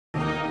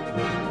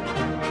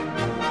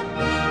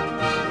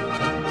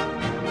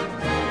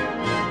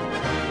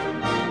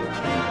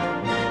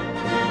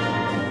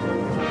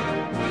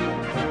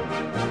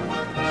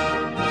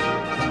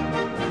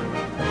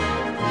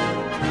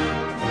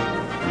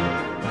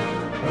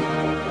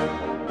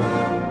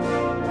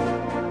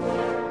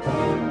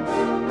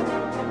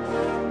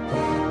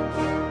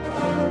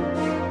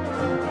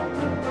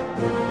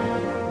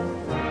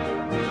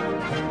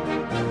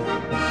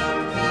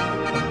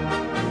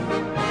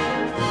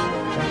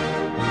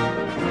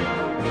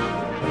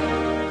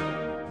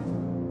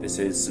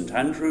is St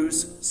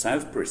Andrew's,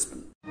 South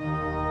Brisbane.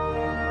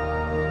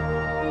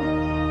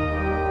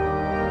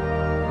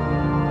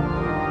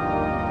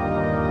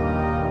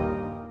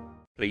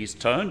 Please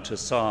turn to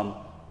Psalm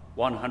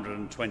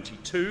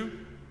 122,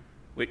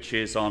 which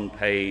is on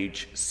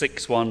page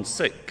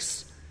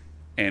 616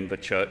 in the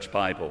Church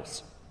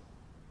Bibles.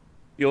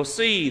 You'll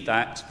see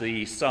that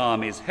the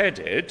psalm is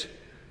headed,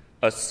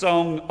 A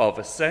Song of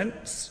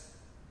Ascents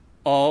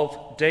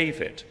of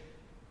David.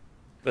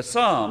 The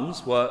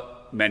psalms were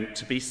meant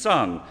to be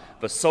sung.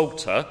 The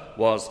Psalter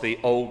was the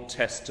Old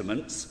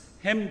Testament's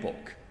hymn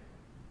book.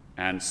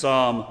 And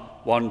Psalm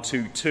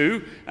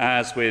 122,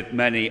 as with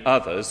many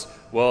others,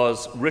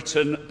 was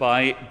written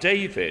by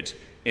David,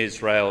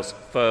 Israel's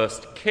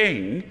first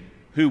king,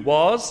 who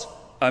was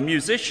a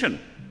musician.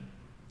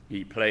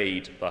 He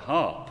played the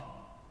harp.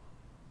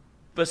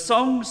 The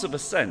songs of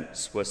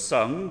ascents were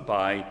sung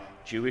by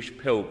Jewish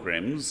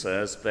pilgrims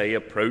as they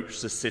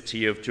approached the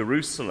city of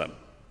Jerusalem.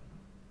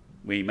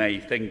 We may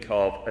think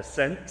of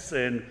ascents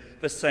in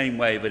the same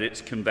way that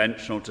it's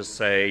conventional to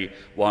say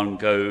one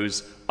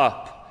goes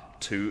up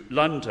to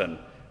London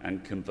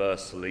and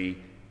conversely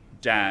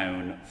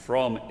down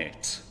from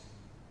it.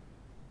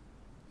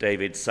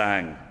 David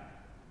sang,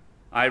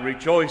 I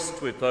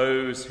rejoiced with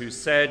those who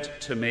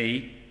said to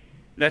me,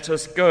 let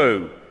us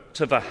go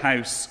to the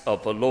house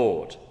of the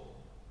Lord.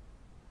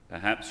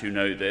 Perhaps you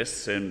know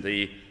this in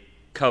the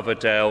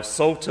Coverdale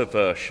Psalter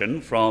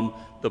version from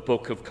the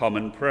Book of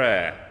Common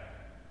Prayer.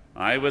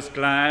 I was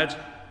glad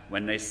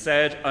when they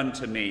said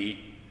unto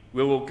me,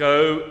 we will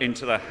go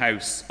into the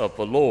house of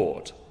the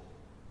Lord.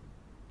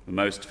 The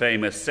most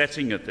famous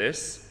setting of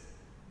this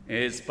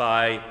is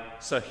by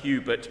Sir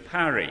Hubert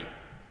Parry,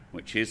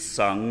 which is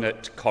sung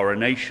at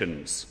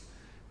coronations.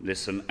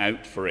 Listen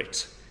out for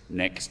it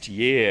next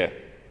year.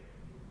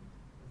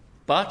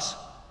 But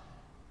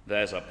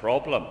there's a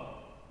problem.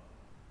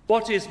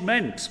 What is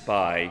meant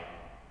by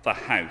the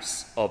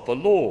house of the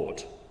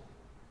Lord?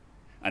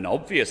 An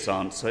obvious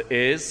answer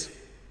is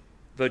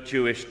the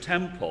Jewish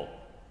temple,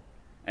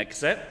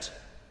 except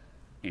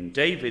in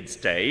David's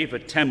day the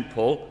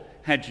temple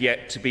had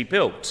yet to be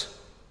built.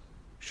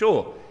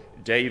 Sure,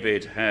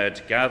 David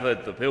had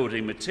gathered the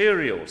building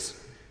materials,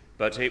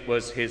 but it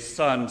was his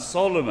son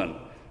Solomon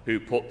who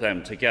put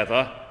them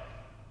together,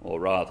 or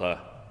rather,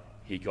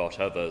 he got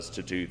others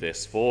to do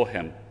this for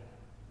him.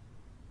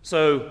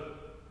 So,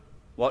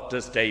 what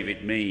does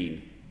David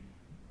mean?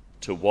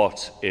 To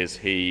what is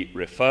he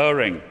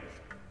referring?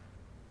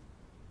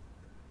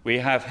 We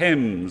have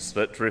hymns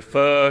that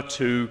refer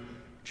to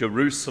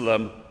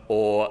Jerusalem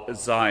or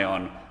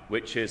Zion,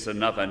 which is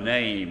another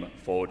name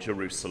for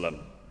Jerusalem.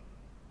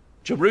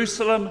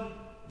 Jerusalem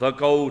the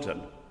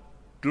golden,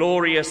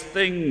 glorious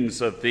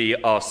things of thee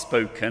are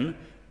spoken,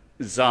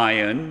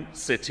 Zion,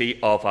 city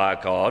of our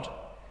God.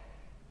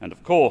 And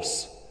of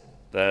course,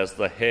 there's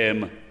the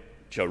hymn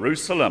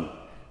Jerusalem,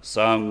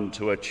 sung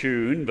to a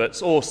tune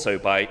that's also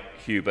by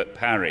Hubert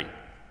Parry.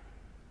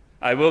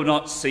 I will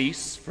not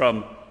cease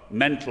from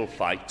mental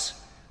fight,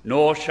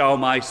 nor shall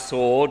my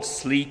sword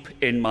sleep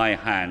in my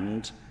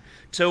hand,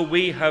 till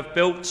we have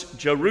built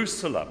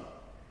Jerusalem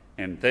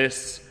in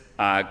this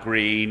our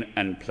green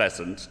and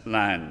pleasant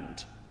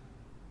land.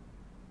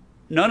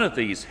 None of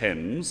these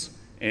hymns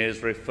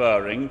is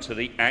referring to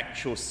the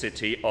actual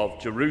city of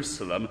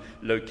Jerusalem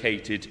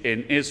located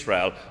in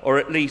Israel, or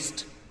at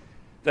least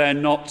they're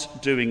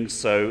not doing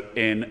so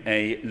in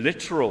a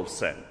literal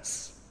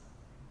sense.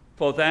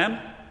 For them,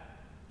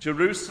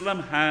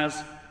 Jerusalem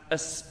has a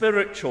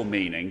spiritual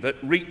meaning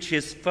that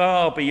reaches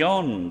far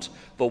beyond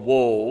the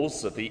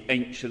walls of the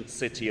ancient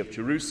city of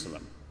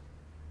Jerusalem,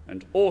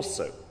 and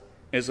also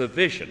is a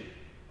vision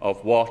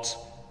of what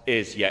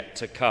is yet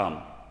to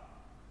come.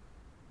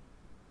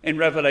 In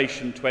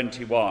Revelation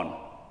 21,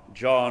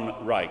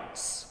 John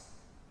writes,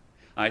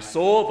 I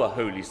saw the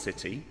holy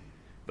city,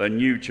 the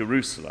new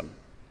Jerusalem,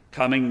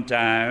 coming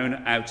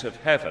down out of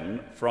heaven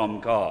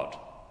from God.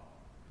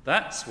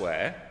 That's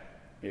where,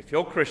 if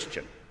you're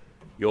Christian,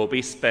 you'll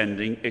be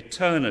spending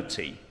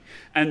eternity.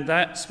 And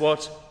that's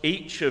what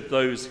each of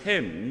those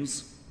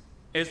hymns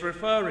is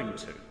referring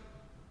to.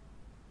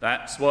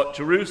 That's what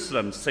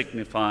Jerusalem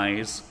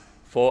signifies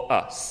for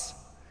us.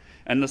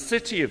 And the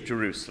city of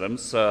Jerusalem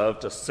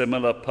served a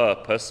similar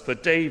purpose for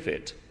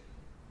David.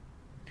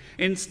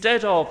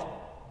 Instead of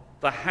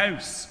the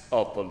house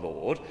of the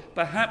Lord,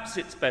 perhaps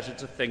it's better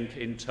to think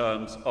in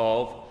terms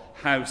of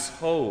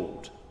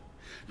household,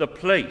 the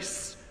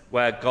place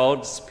where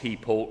God's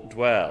people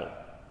dwell.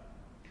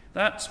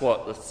 That's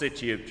what the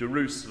city of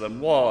Jerusalem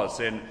was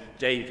in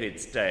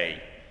David's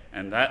day,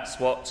 and that's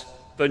what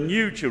the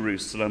new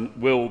Jerusalem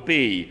will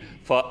be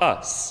for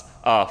us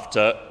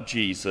after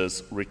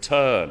Jesus'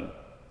 return.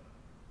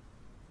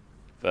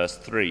 Verse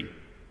 3.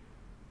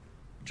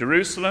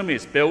 Jerusalem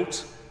is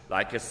built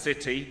like a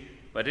city,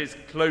 but is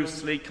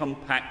closely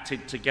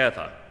compacted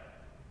together.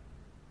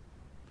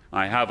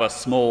 I have a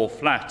small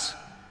flat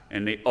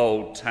in the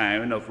old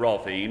town of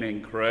Revd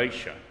in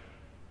Croatia.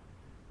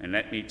 And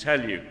let me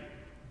tell you,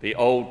 the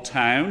old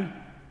town,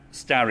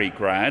 Stari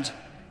Grad,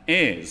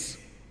 is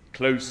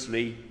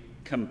closely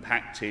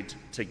compacted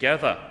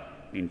together.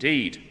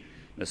 Indeed,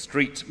 the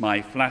street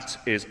my flat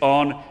is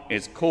on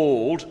is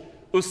called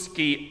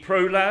Uski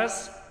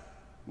Prolaz,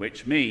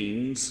 which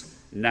means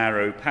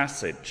narrow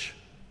passage.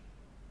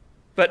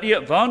 But the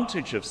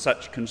advantage of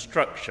such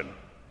construction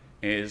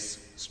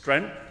is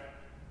strength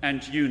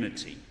and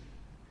unity.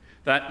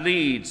 That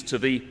leads to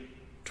the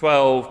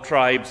 12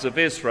 tribes of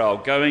Israel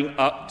going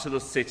up to the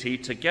city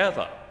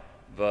together,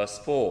 verse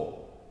 4.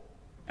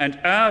 And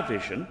our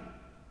vision,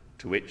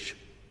 to which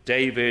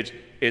David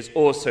is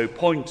also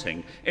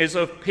pointing, is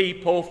of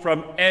people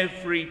from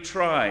every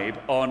tribe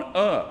on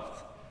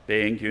earth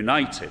being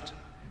united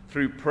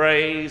through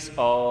praise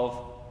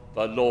of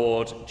the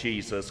Lord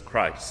Jesus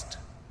Christ.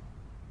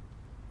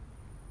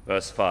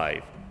 Verse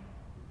 5.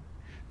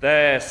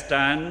 There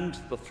stand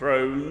the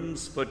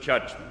thrones for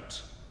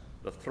judgment,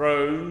 the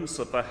thrones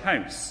of the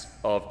house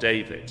of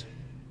David.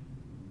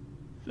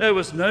 There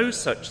was no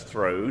such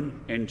throne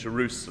in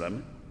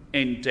Jerusalem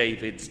in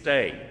David's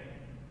day.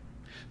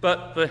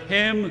 But the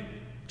hymn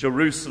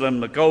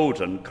Jerusalem the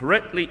Golden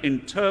correctly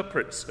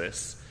interprets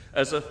this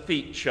as a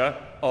feature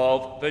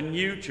of the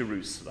New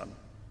Jerusalem.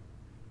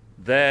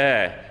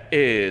 There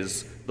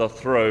is the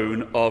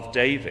throne of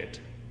David.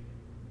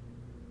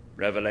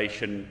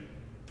 Revelation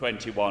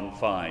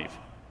 21:5,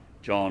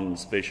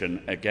 John's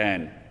vision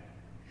again.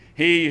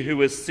 He who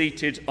was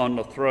seated on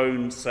the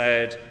throne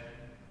said,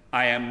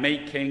 I am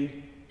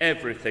making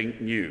everything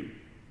new.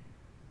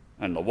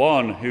 And the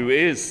one who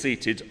is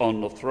seated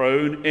on the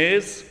throne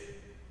is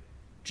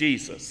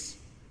Jesus,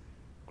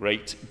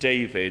 great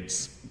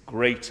David's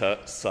greater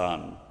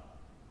son.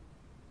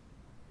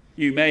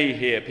 You may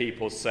hear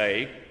people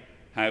say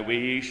how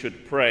we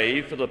should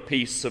pray for the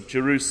peace of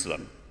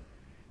Jerusalem.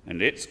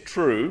 And it's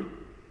true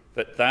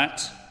that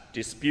that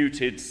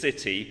disputed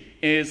city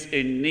is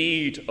in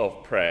need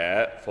of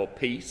prayer for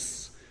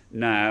peace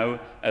now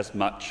as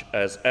much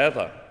as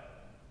ever.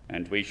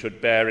 And we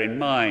should bear in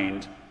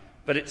mind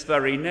that its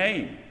very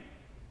name,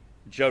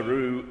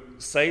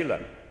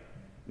 Jerusalem,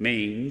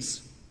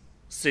 means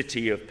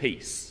city of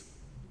peace.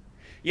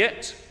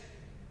 Yet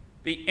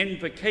the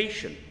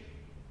invocation,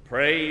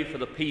 pray for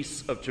the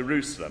peace of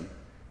Jerusalem,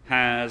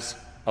 has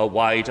a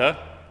wider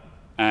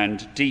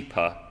and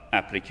deeper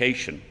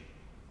application.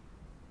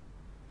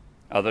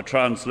 Other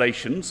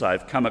translations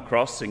I've come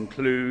across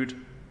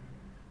include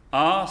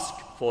ask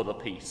for the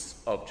peace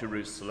of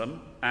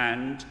Jerusalem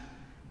and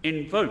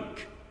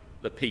invoke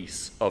the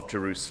peace of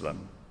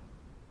Jerusalem.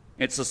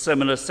 It's a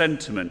similar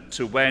sentiment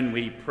to when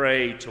we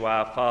pray to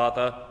our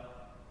Father,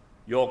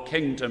 your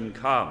kingdom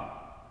come,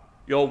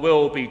 your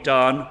will be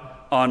done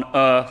on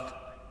earth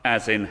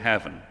as in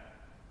heaven.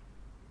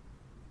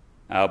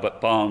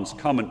 Albert Barnes'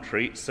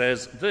 commentary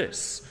says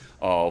this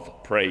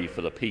of pray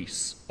for the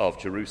peace of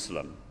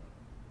Jerusalem.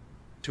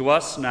 To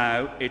us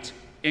now it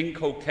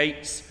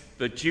inculcates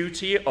the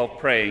duty of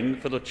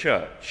praying for the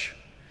church,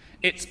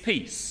 its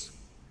peace,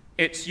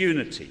 its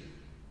unity,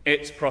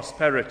 its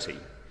prosperity,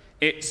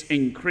 its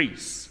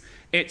increase,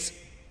 its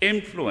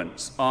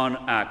influence on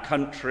our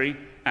country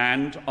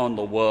and on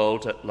the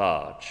world at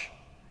large.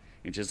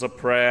 It is a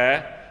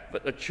prayer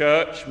that the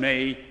church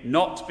may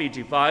not be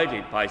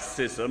divided by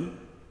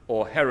schism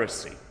or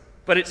heresy,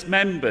 but its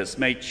members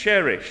may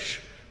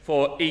cherish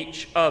for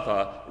each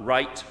other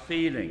right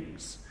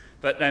feelings,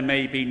 that there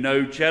may be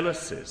no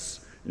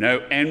jealousies, no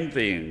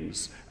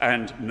envyings,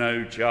 and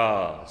no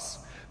jars,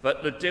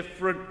 that the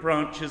different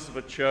branches of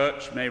a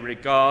church may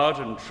regard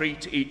and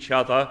treat each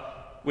other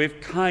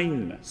with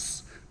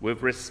kindness,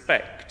 with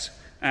respect,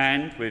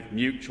 and with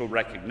mutual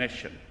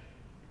recognition,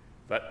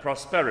 that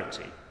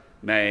prosperity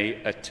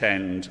may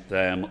attend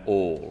them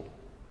all.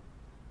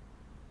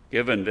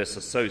 Given this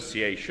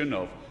association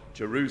of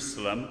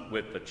Jerusalem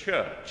with the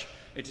church,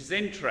 it is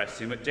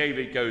interesting that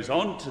David goes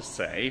on to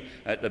say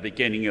at the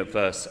beginning of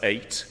verse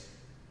 8,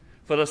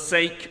 for the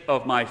sake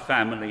of my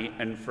family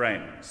and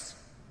friends.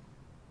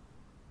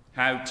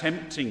 How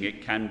tempting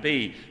it can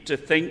be to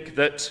think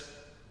that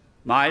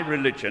my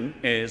religion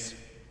is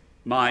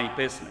my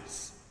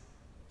business,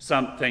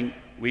 something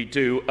we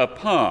do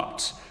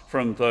apart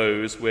from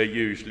those we're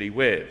usually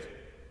with.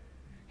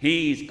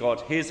 He's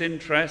got his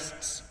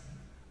interests,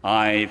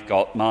 I've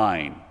got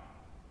mine.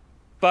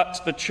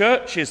 But the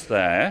church is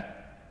there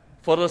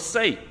for the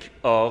sake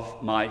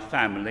of my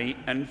family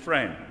and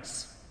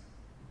friends.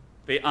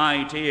 The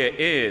idea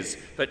is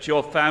that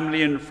your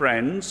family and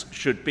friends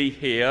should be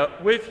here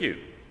with you.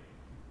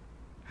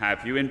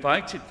 Have you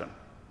invited them?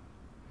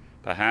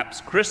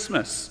 Perhaps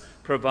Christmas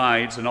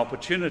provides an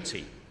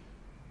opportunity.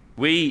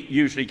 We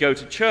usually go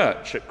to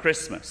church at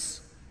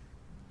Christmas.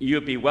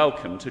 You'd be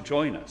welcome to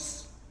join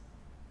us.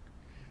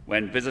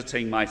 When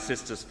visiting my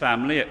sister's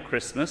family at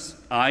Christmas,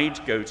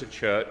 I'd go to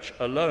church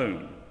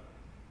alone.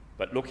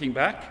 But looking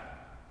back,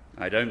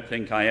 I don't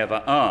think I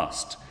ever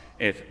asked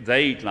if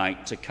they'd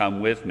like to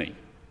come with me.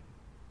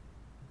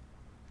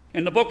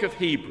 In the book of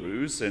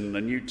Hebrews, in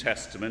the New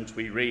Testament,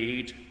 we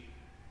read,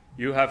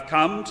 you have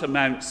come to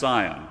Mount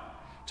Zion,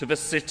 to the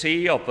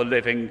city of the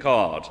living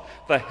God,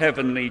 the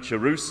heavenly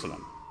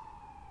Jerusalem.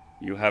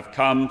 You have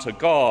come to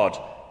God,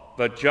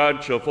 the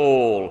judge of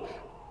all,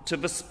 to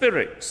the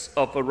spirits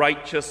of the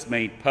righteous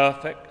made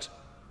perfect,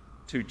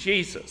 to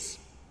Jesus,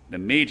 the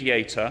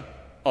mediator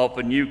of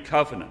the new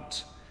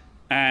covenant,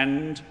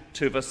 and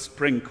to the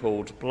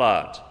sprinkled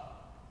blood.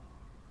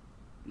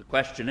 The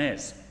question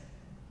is,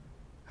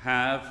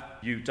 have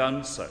you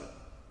done so?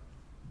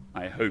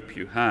 I hope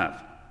you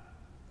have.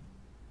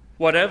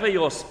 Whatever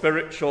your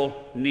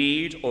spiritual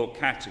need or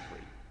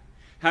category,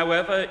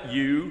 however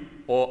you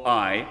or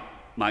I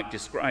might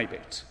describe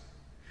it,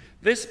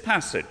 this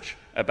passage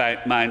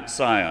about Mount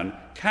Zion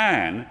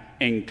can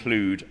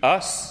include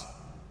us.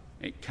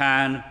 It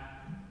can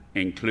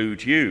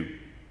include you.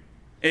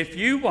 If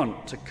you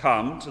want to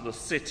come to the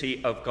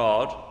city of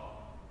God,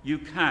 you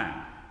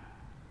can.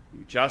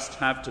 You just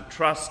have to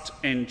trust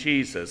in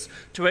Jesus,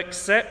 to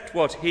accept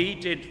what he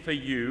did for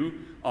you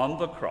on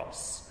the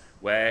cross,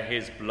 where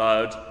his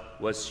blood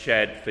was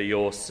shed for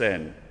your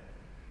sin,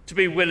 to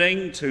be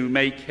willing to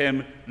make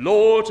him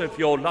Lord of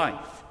your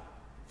life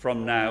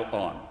from now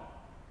on.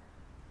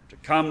 To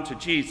come to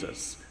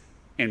Jesus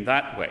in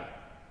that way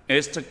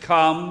is to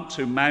come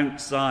to Mount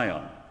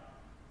Zion,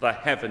 the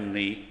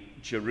heavenly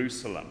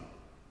Jerusalem.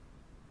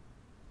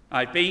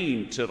 I've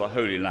been to the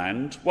Holy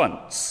Land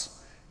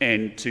once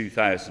in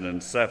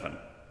 2007.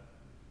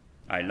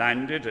 I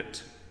landed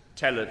at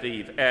Tel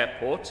Aviv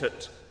airport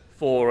at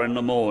 4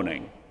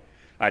 a.m.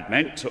 I'd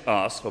meant to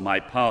ask for my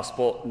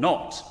passport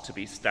not to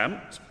be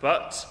stamped,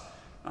 but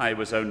I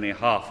was only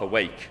half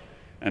awake,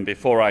 and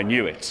before I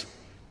knew it,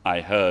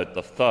 I heard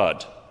the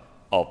thud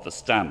of the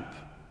stamp.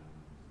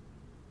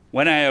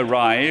 When I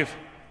arrive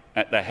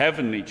at the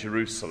heavenly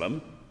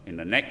Jerusalem in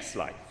the next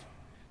life,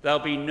 there'll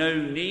be no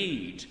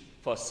need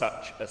for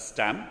such a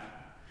stamp,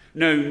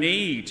 no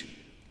need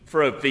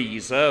for a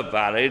visa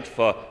valid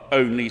for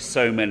only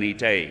so many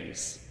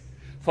days,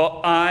 for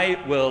I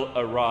will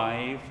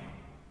arrive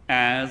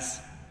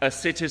as a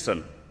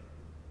citizen.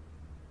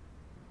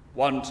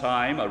 One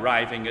time,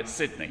 arriving at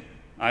Sydney,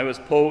 I was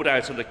pulled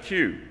out of the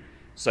queue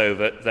so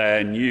that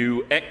their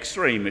new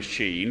X-ray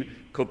machine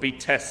could be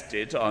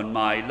tested on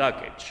my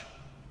luggage.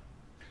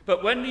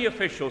 But when the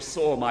official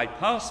saw my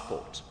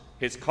passport,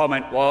 his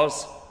comment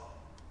was,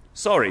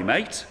 "Sorry,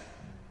 mate,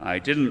 I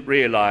didn't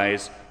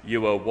realise you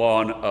were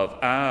one of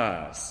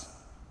ours."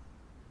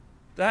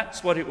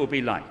 That's what it will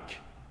be like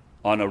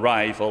on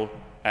arrival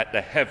at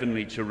the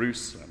heavenly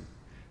Jerusalem.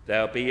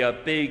 There'll be a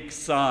big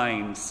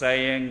sign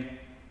saying,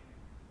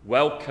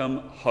 "Welcome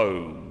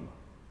home."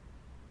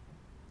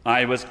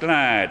 I was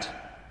glad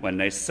when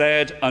they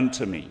said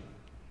unto me,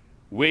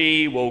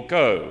 "We will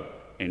go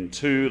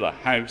into the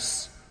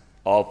house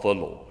of the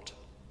Lord."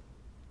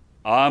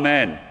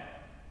 Amen.